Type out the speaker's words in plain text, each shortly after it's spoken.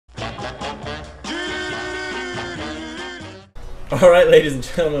Alright, ladies and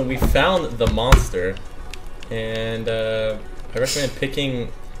gentlemen, we found the monster. And I recommend picking...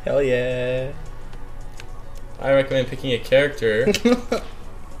 Hell yeah. I recommend picking a character.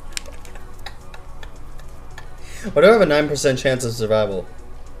 What do I have a 9% chance of survival?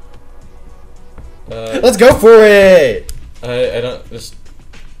 Let's go for it! I don't... Just...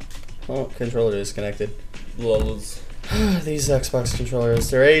 Oh, controller disconnected. Lulz. These Xbox controllers,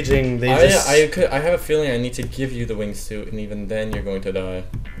 they're aging. They I have a feeling I need to give you the wingsuit, and even then you're going to die.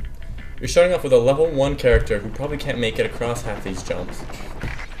 You're starting off with a level 1 character who probably can't make it across half these jumps.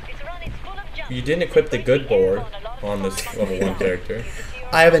 You didn't equip the good board on this level 1 character.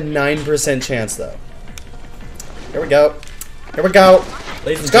 I have a 9% chance though. Here we go. Here we go.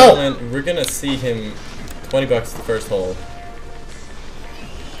 Ladies and gentlemen, we're gonna see him $20 the first hole.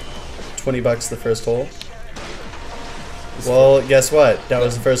 $20 the first hole. Well, guess what? That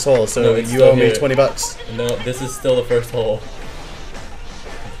was the first hole, so no, you owe me $20. No, this is still the first hole.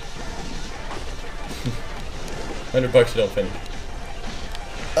 $100 you don't finish.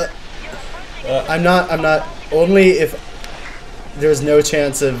 I'm not. Only if there's no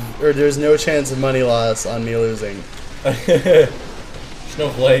chance of money loss on me losing.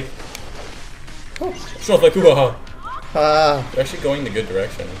 Snowflake. Snowflake, hoo-ha. Ah. You're actually going the good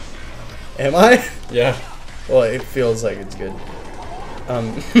direction. Am I? Yeah. Well, it feels like it's good.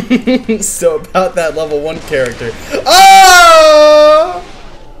 So about that level 1 character. Oh!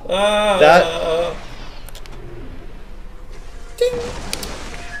 That. Ding.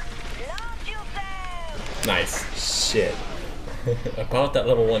 Nice. Shit. About that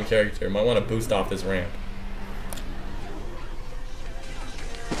level 1 character, might want to boost off this ramp.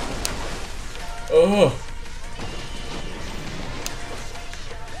 Oh.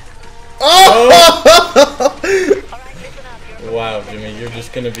 Oh! Wow, Jimmy, you're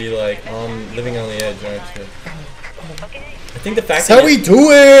just gonna be like living on the edge, aren't you? I think the fact That's how we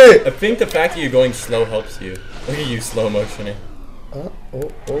do it. I think the fact that you're going slow helps you. Look at you slow motioning. Oh.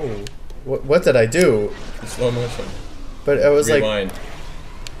 What did I do? Slow motion. But I was Rewind.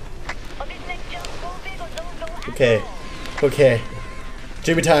 like, okay.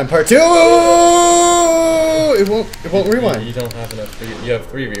 Jimmy time part 2. It won't rewind. You don't have enough. You have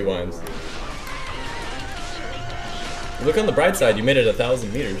 3 rewinds. Look on the bright side. You made it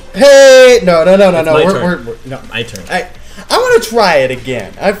 1,000 meters. Hey, no. We're no. My turn. I want to try it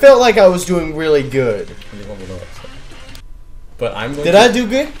again. I felt like I was doing really good. But I'm going. Did I do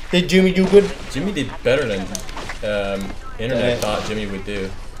good? Did Jimmy do good? Jimmy did better than internet thought Jimmy would do.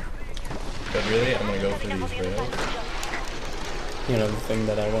 But really, I'm gonna go for these rails. You know the thing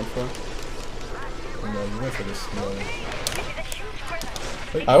that I went for. No, you went for this. No.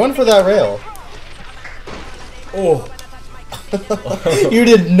 I went for that rail. Oh. You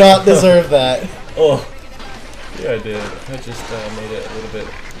did not deserve that. Oh. Yeah, I did. I just made it a little bit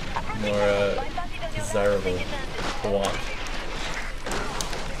more desirable to watch.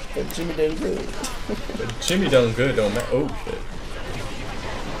 But Jimmy did good. But Jimmy done good, don't matter. Oh shit.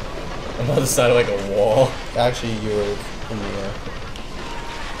 I'm on the side of like a wall. Actually, you were in the air.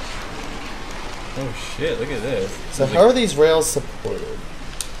 Oh shit, look at this. So how are these rails supported?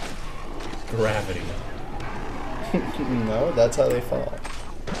 Gravity. No, that's how they fall.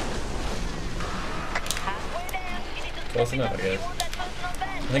 Close enough, I guess.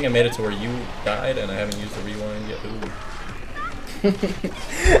 I think I made it to where you died and I haven't used the rewind yet. Ooh.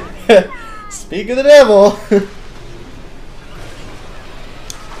 Speak of the devil.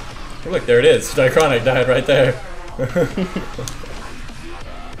 Hey, look, there it is. Dychronic died right there.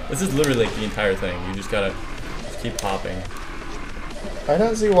 This is literally like the entire thing. You just gotta keep popping. I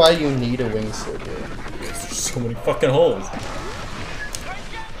don't see why you need a wingsuit here. Because there's so many fucking holes.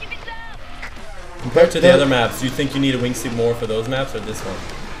 Compared to the other maps, do you think you need a wingsuit more for those maps or this one?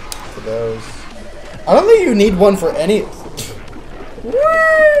 For those. I don't think you need one for any.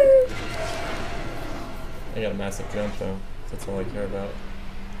 I got a massive jump though. That's all I care about.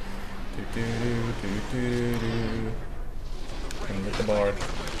 And hit the bar.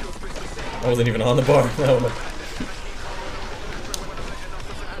 I wasn't even on the bar. No.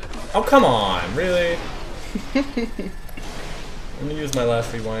 Oh come on, really? I'm gonna use my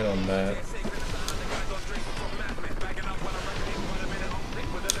last rewind on that.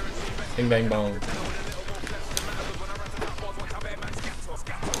 Bing bang bong.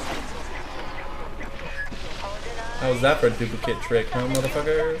 How was that for a duplicate trick, huh,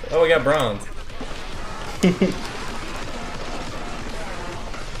 motherfucker? Oh, we got bronze.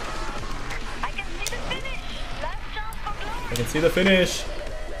 I can see the finish.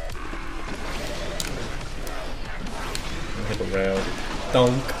 Hit the rail.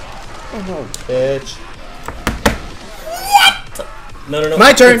 Dunk. Oh, bitch. What? No, no, no.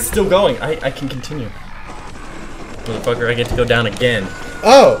 My turn. It's still going. I can continue. Motherfucker, I get to go down again.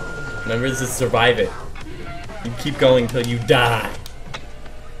 Oh. Remember, this is survive it. You keep going until you die.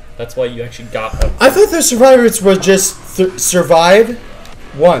 That's why you actually got up. I thought the survivors were just survive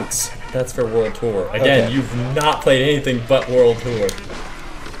once. That's for World Tour. Again, Okay. you've not played anything but World Tour.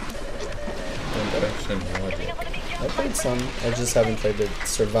 Direction logic. I played some. I just haven't played the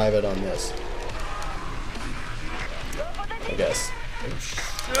survive it on this. I guess. Oh, shit.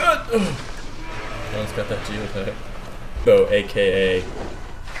 One's got that geotag. Oh, aka.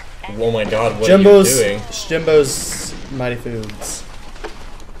 Oh my god, what are you doing? Jimbo's Mighty Foods.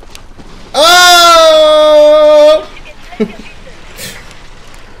 Oh!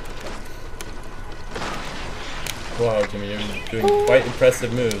 Wow, Jimmy, you're doing quite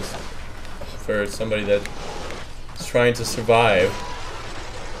impressive moves for somebody that's trying to survive.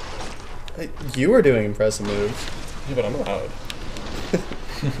 You were doing impressive moves. Yeah, but I'm allowed.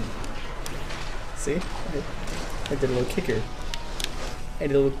 See? I did a little kicker. I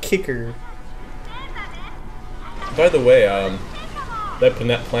did a little kicker. By the way, that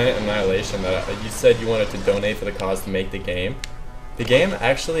Planet Annihilation that you said you wanted to donate for the cause to make the game. The game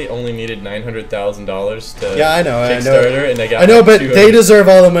actually only needed $900,000 to Kickstarter, and they got. I know, but they deserve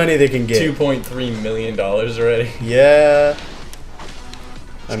all the money they can get. $2.3 million already. Yeah.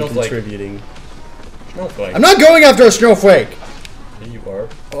 I'm Snowflake. contributing. Snowflake. I'm not going after a snowflake. Here you are.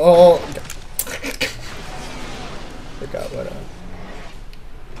 Oh. Forgot what.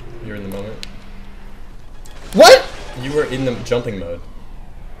 You're in the moment. What? You were in the jumping mode.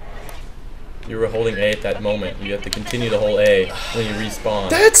 You were holding A at that moment. You have to continue to hold A when you respawn.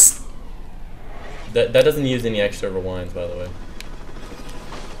 That's... That doesn't use any extra rewinds, by the way.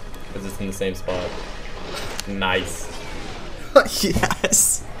 Because it's in the same spot. Nice.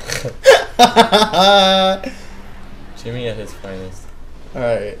 Yes. Jimmy at his finest.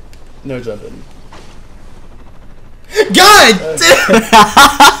 Alright. No jumping. God!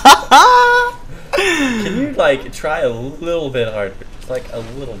 Can you, like, try a little bit harder? Just, like, a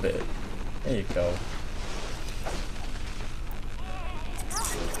little bit. There you go.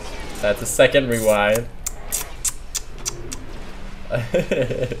 That's a second rewind.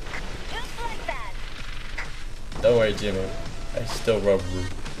 Don't worry, Jimmy. I still rub you.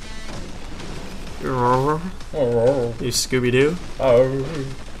 You Scooby-Doo? Oh.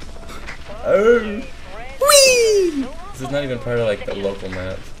 Oh. Whee! This is not even part of, like, the local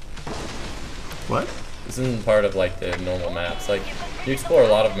maps. What? This isn't part of, like, the normal maps. Like, you explore a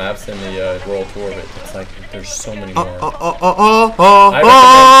lot of maps in the World Tour, but it's like, there's so many more.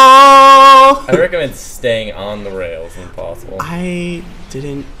 I recommend staying on the rails when possible. I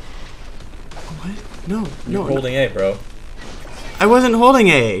didn't... What? No, You're holding A, bro. I wasn't holding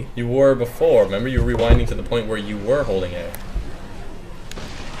A. You were before. Remember, you were rewinding to the point where you were holding A.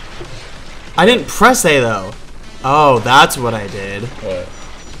 I didn't press A, though. Oh, that's what I did. What?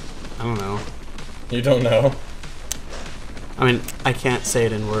 I don't know. You don't know? I mean, I can't say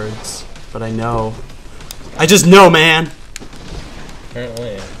it in words, but I know. I just know, man.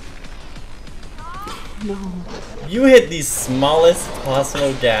 Apparently. No. You hit the smallest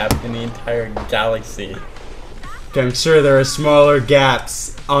possible gap in the entire galaxy. I'm sure there are smaller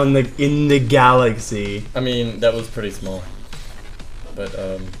gaps in the galaxy. I mean, that was pretty small. But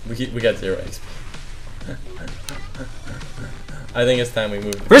we got 0 XP. I think it's time we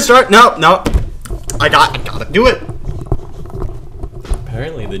move. Restart. No, no. I gotta do it.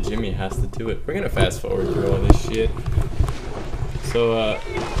 Apparently the Jimmy has to do it. We're gonna fast forward through all this shit. So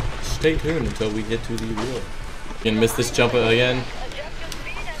stay tuned until we get to the reveal. You gonna miss this jump again?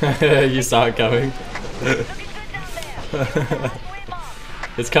 You saw it coming.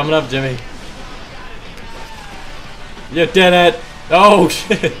 It's coming up, Jimmy. You did it! Oh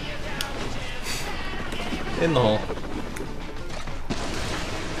shit! In the hole.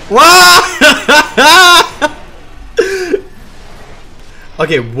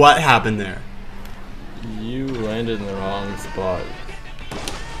 Okay, what happened there? You landed in the wrong spot.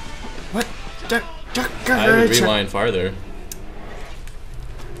 What? I would rewind farther.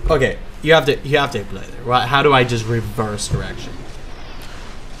 Okay, you have to play there. How do I just reverse direction?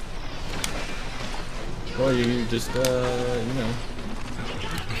 Well, you just you know.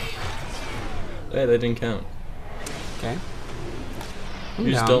 Hey, that didn't count. Okay.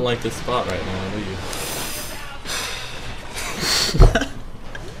 You just don't like this spot right now, do you?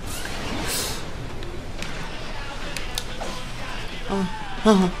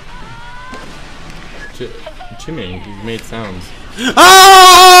 Jimmy, you made sounds.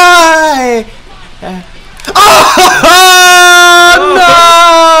 Oh! Oh!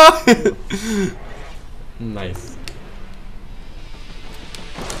 No! Nice.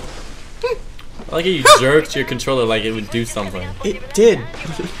 I like how you jerked your controller like it would do something. It did. I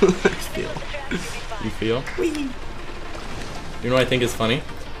feel. You feel? Whee. You know what I think is funny?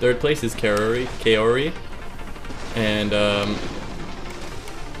 Third place is Kaori, and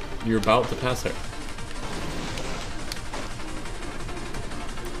you're about to pass her.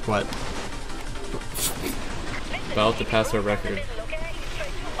 What? About to pass her record.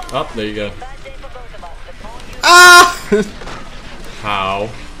 Oh, there you go. Ah! How?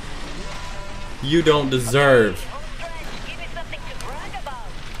 You don't deserve.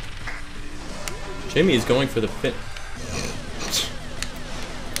 Jimmy is going for the fit.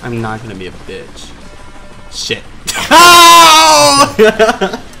 I'm not gonna be a bitch. Shit. Oh!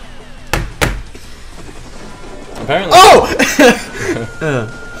 Apparently. Oh!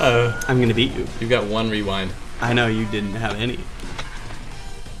 I'm gonna beat you. You've got one rewind. I know you didn't have any.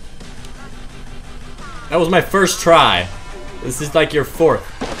 That was my first try. This is like your fourth.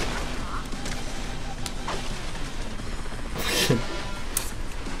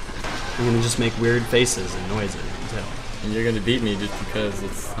 I'm gonna just make weird faces and noises until. And you're gonna beat me just because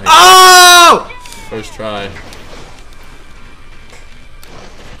it's like Oh! first try.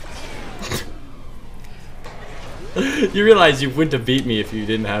 You realize you wouldn't have beat me if you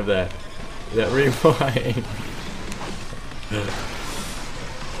didn't have that rewind.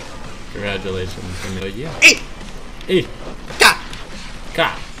 Congratulations. Yeah. Hey. God.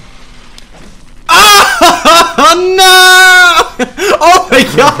 God. Oh no! Oh my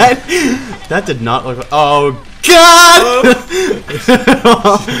god! That did not look like. Oh god!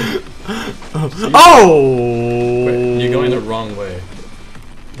 Oh! Wait, you're going the wrong way.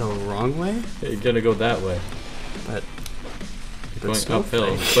 The wrong way? You're gonna go that way. But You're going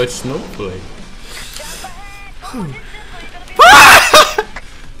uphill. But snowflake.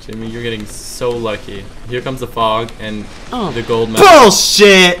 Jimmy, you're getting so lucky. Here comes the fog and the gold medal.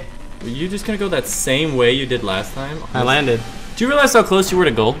 Bullshit! Were you just gonna go that same way you did last time? I landed. Do you realize how close you were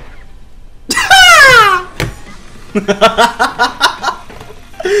to gold?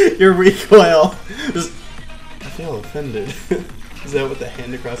 Your recoil. I feel offended. Is that what the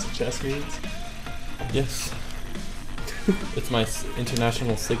hand across the chest means? Yes. It's my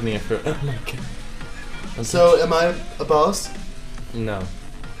international signia for. Oh my god. So, am I a boss? No.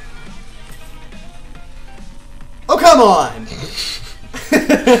 Oh, come on!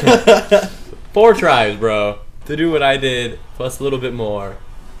 4 tries, bro. To do what I did, plus a little bit more.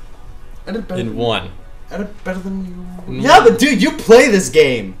 I did better In one. I did better than you. Yeah, but dude, you play this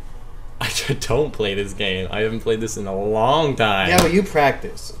game. I don't play this game. I haven't played this in a long time. Yeah, but you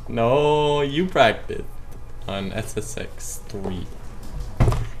practice. No, you practiced on SSX 3.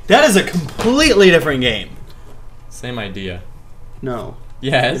 That is a completely different game. Same idea. No.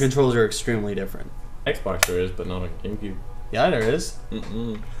 Yes. The controls are extremely different. Xbox there is, but not on GameCube. Yeah, there is.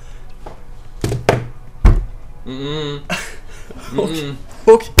 Mm-mm. Mm-mm.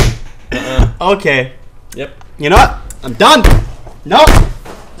 Okay. Okay. Okay. Yep. You know what? I'm done. Nope.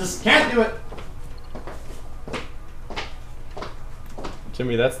 Just can't do it.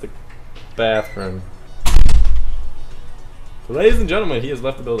 Jimmy, that's the bathroom. So, ladies and gentlemen, he has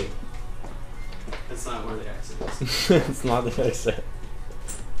left the building. That's not where the exit is. It's not the exit.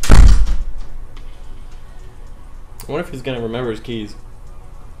 I wonder if he's gonna remember his keys.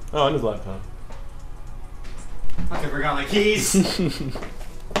 Oh, and his laptop. I forgot my keys.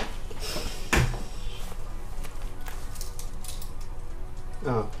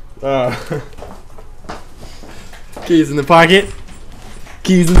 Oh. Keys in the pocket.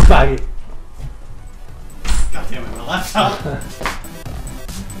 Keys in the pocket. God damn it, my laptop.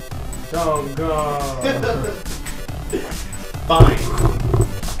 Don't go. Fine.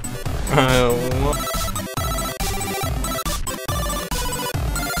 I don't want.